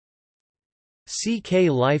CK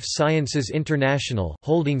Life Sciences International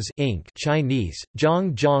Holdings Inc. Chinese,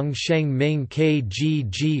 Zhongzhong Shengming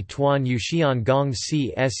KGG Tuan Yuxian Gong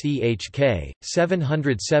CSEHK,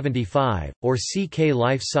 775, or CK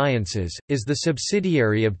Life Sciences, is the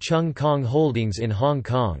subsidiary of Chung Kong Holdings in Hong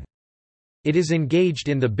Kong. It is engaged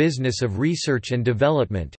in the business of research and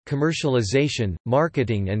development, commercialization,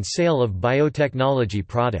 marketing and sale of biotechnology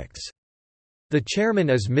products. The chairman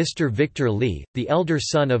is Mr. Victor Li, the elder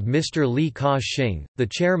son of Mr. Li Ka-shing, the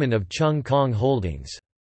chairman of Chung Kong Holdings.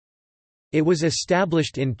 It was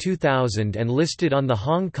established in 2000 and listed on the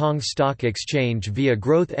Hong Kong Stock Exchange via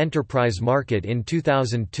Growth Enterprise Market in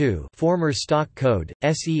 2002, former stock code,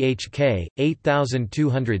 SEHK,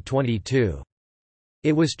 8222.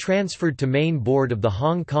 It was transferred to main board of the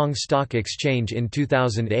Hong Kong Stock Exchange in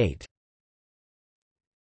 2008.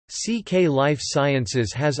 CK Life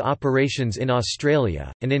Sciences has operations in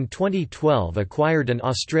Australia, and in 2012 acquired an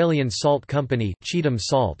Australian salt company, Cheetham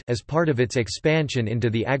Salt, as part of its expansion into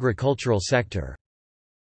the agricultural sector.